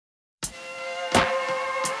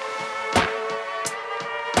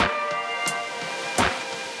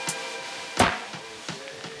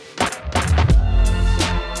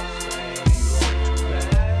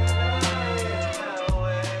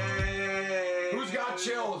Who's got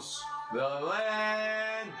chills? The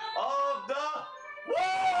land of the woo!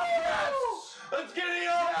 Yes! Let's get it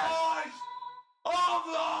up, boys! Of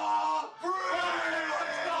the free!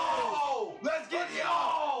 Let's go! Let's get it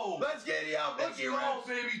up! Let's get it up, Let's Nicky go, Rips.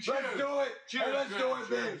 baby! Cheers! Let's do it! Cheers, And let's do it, cheers.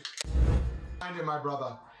 baby! Find it, my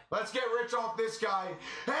brother. Let's get rich off this guy.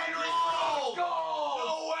 Henry Ruggs Gold!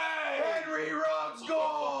 No way! Henry Ruggs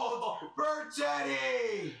Gold! For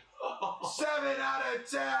Teddy! 7 out of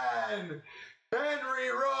 10! Henry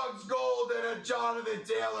Ruggs Gold and a Jonathan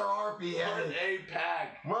Taylor RPA. What an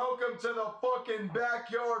A-pack. Welcome to the fucking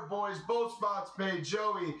backyard, boys. Both spots paid.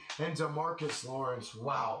 Joey and DeMarcus Lawrence.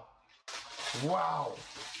 Wow. Wow.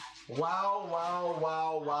 Wow, wow,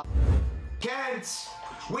 wow, wow. Kent,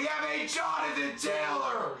 we have a Jonathan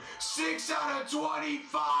Taylor. 6 out of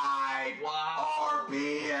 25. Wow.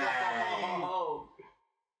 RPA. Oh.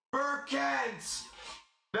 For Kent.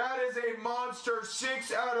 That is a monster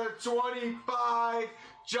 6 out of 25.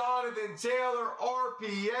 Jonathan Taylor,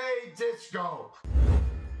 RPA Disco.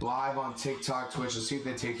 Live on TikTok, Twitch. Let's see if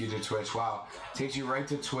they take you to Twitch. Wow. Takes you right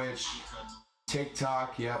to Twitch.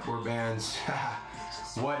 TikTok, yep, we're bands.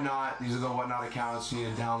 Whatnot, these are the Whatnot accounts. You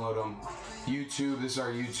need to download them. YouTube, this is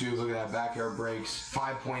our YouTube. Look at that, Backyard Breaks.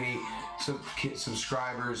 5.8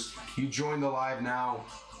 subscribers. You join the live now.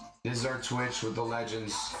 This is our Twitch with the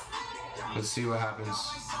legends. Let's see what happens.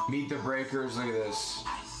 Meet the Breakers. Look at this.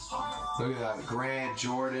 Look at that. Grant,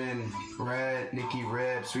 Jordan, Brett, Nicky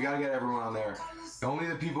Rips. We got to get everyone on there. Only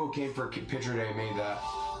the people who came for Picture Day made that.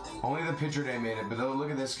 Only the Picture Day made it. But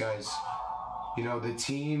look at this, guys. You know, the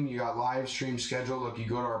team, you got live stream schedule. Look, you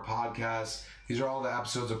go to our podcast. These are all the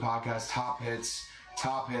episodes of podcast. Top hits,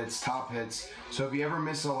 top hits, top hits. So if you ever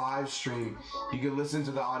miss a live stream, you can listen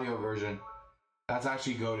to the audio version. That's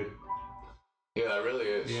actually goated. Yeah, it really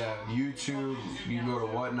is. Yeah, YouTube, you can go to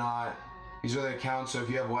Whatnot. These are the accounts, so if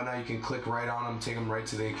you have Whatnot, you can click right on them, take them right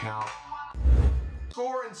to the account.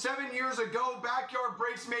 Score, and 7 years ago, Backyard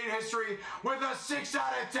Breaks made history with a 6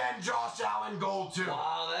 out of 10 Josh Allen gold, too.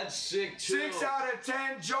 Wow, that's sick, too. 6 out of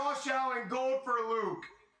 10 Josh Allen gold for Luke.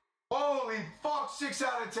 Holy fuck, 6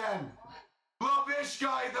 out of 10.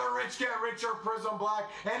 Lavishka, the rich get richer, Prism Black,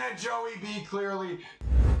 and a Joey B, clearly.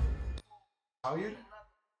 Valued?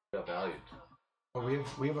 Yeah, valued. Oh,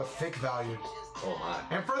 we have a thick valued. Oh my.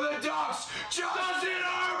 And for the Ducks, Justin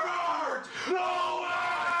Herbert! No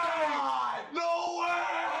way! No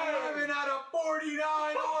way! 11 out of 49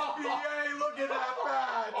 RPA. Look at that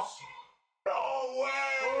patch. No way!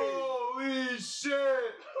 Holy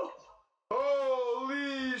shit!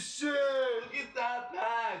 Holy shit! Look at that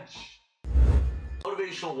patch.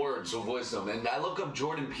 Motivational words of wisdom. And I look up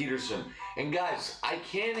Jordan Peterson. And guys, I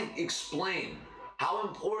can't explain how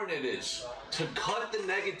important it is to cut the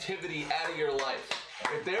negativity out of your life.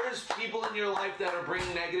 If there's people in your life that are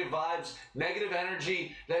bringing negative vibes, negative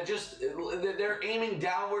energy, that they're aiming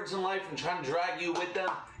downwards in life and trying to drag you with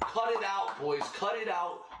them, cut it out, boys. Cut it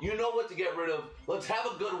out. You know what to get rid of. Let's have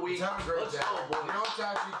a good week. Let's have a great Let's day. go, boys. You know what's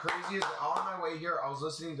actually crazy is that on my way here, I was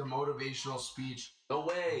listening to motivational speech No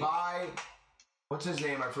way. by, what's his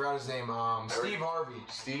name? I forgot his name. Steve Harvey.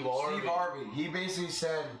 Steve Harvey. Steve Harvey. He basically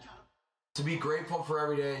said to be grateful for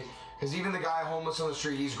every day, because even the guy homeless on the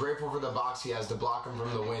street, he's grateful for the box he has to block him from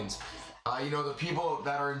the winds. You know, the people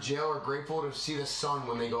that are in jail are grateful to see the sun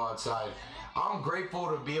when they go outside. I'm grateful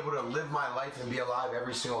to be able to live my life and be alive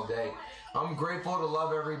every single day. I'm grateful to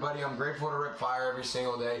love everybody. I'm grateful to rip fire every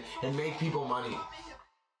single day and make people money.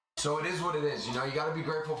 So it is what it is. You know, you got to be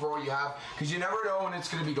grateful for what you have, because you never know when it's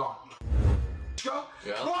going to be gone. Go.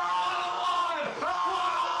 Yeah.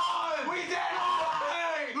 We did it!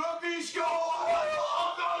 Lavishka!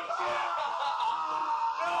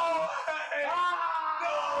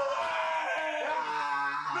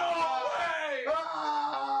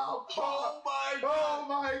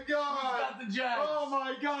 Oh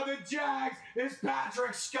my god, the Jags is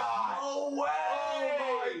Patrick Scott! No way!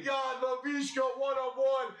 Oh my god, Lavishka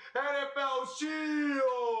 1-of-1 NFL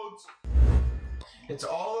Shields! It's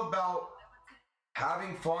all about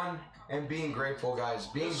having fun and being grateful, guys.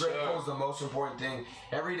 Being grateful is the most important thing.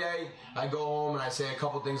 Every day I go home and I say a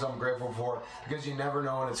couple things I'm grateful for, because you never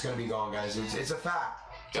know when it's going to be gone, guys. It's a fact.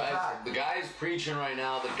 Guys, the guy is preaching right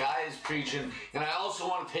now. The guy is preaching. And I also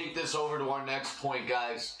want to take this over to our next point,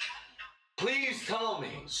 guys. Please tell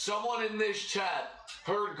me, someone in this chat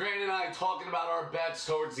heard Grant and I talking about our bets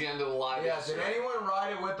towards the end of the live. Yeah, did anyone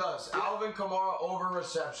ride it with us? Yeah. Alvin Kamara over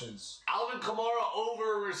receptions. Alvin Kamara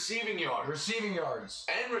over receiving yards. Receiving yards.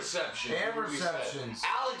 And receptions. And receptions.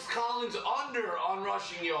 Alex Collins under on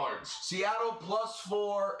rushing yards. Seattle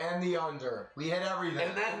 +4 and the under. We hit everything.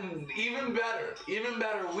 And then even better,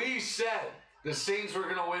 we said The Saints were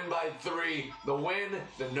gonna win by 3. The win,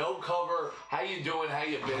 the no cover. How you doing? How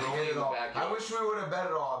you been? Only in the backyard. I wish we would have bet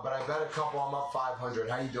it all, but I bet a couple. I'm up 500.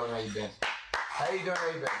 How you doing? How you been? How you doing?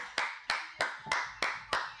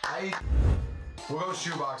 How you been? We'll go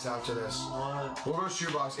shoebox after this. We'll go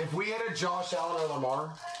shoebox. If we hit a Josh Allen or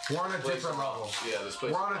Lamar, we're on a different level. Yeah, this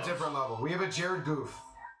place. We're on a different level. We have a Jared Goof.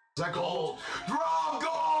 Is that gold? Rob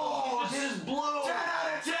gold! This is blue. 10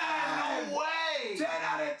 out of 10! No way! 10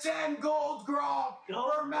 out of 10 gold Gronk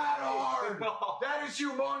for Matt Hard. That is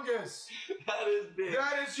humongous. That is big.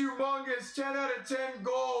 That is humongous. 10 out of 10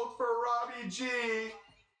 gold for Robbie G.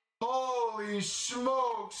 Holy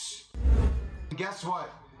smokes. Guess what?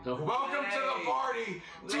 No Welcome way. to the party.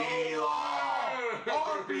 D-Law.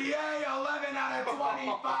 RPA 11 out of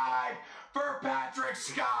 25 for Patrick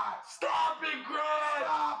Scott. Stop it, Grant!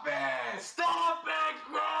 Stop it. Stop it,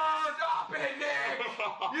 Grant! Stop it, Nick.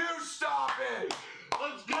 You stop it.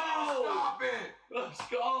 Let's go! Stop it. Let's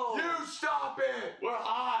go! You stop it. We're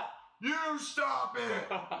hot! You stop it.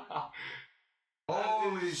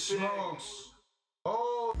 Holy smokes.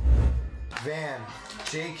 Oh. Van.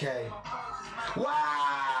 JK.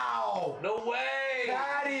 Wow. No way!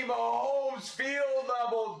 Patty Mahomes field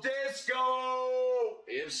level disco.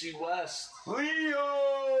 AFC West.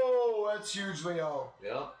 Leo. That's huge, Leo.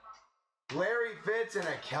 Yep. Larry Fitz and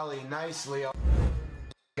a Kelly. Nice, Leo.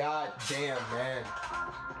 God damn, man.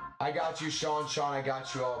 I got you, Sean. I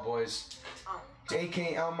got you all, boys.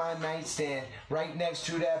 JK on my nightstand, right next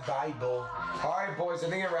to that Bible. All right, boys. I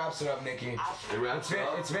think it wraps it up, Nikki. It wraps it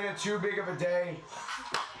up. It's been too big of a day.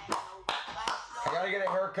 I gotta get a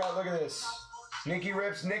haircut. Look at this. Nikki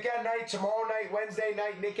Rips. Nick at Night tomorrow night. Wednesday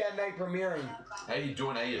night. Nick at Night premiering. How you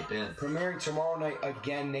doing? How you been? Premiering tomorrow night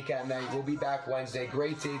again. Nick at Night. We'll be back Wednesday.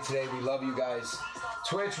 Great day today. We love you guys.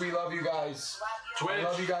 Twitch. We love you guys. Twitch. We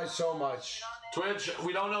love you guys so much. Twitch.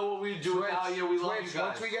 We don't know what we do without you. We love you guys.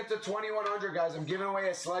 Once we get to 2,100, guys, I'm giving away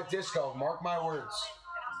a select disco. Mark my words.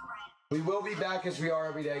 We will be back as we are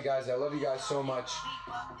every day, guys. I love you guys so much.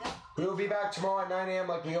 We will be back tomorrow at 9 a.m.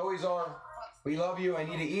 like we always are. We love you. I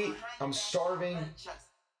need to eat. I'm starving.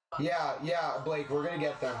 Yeah, Blake, we're going to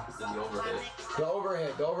get them. The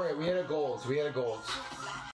overhit. The overhit. We had a goals.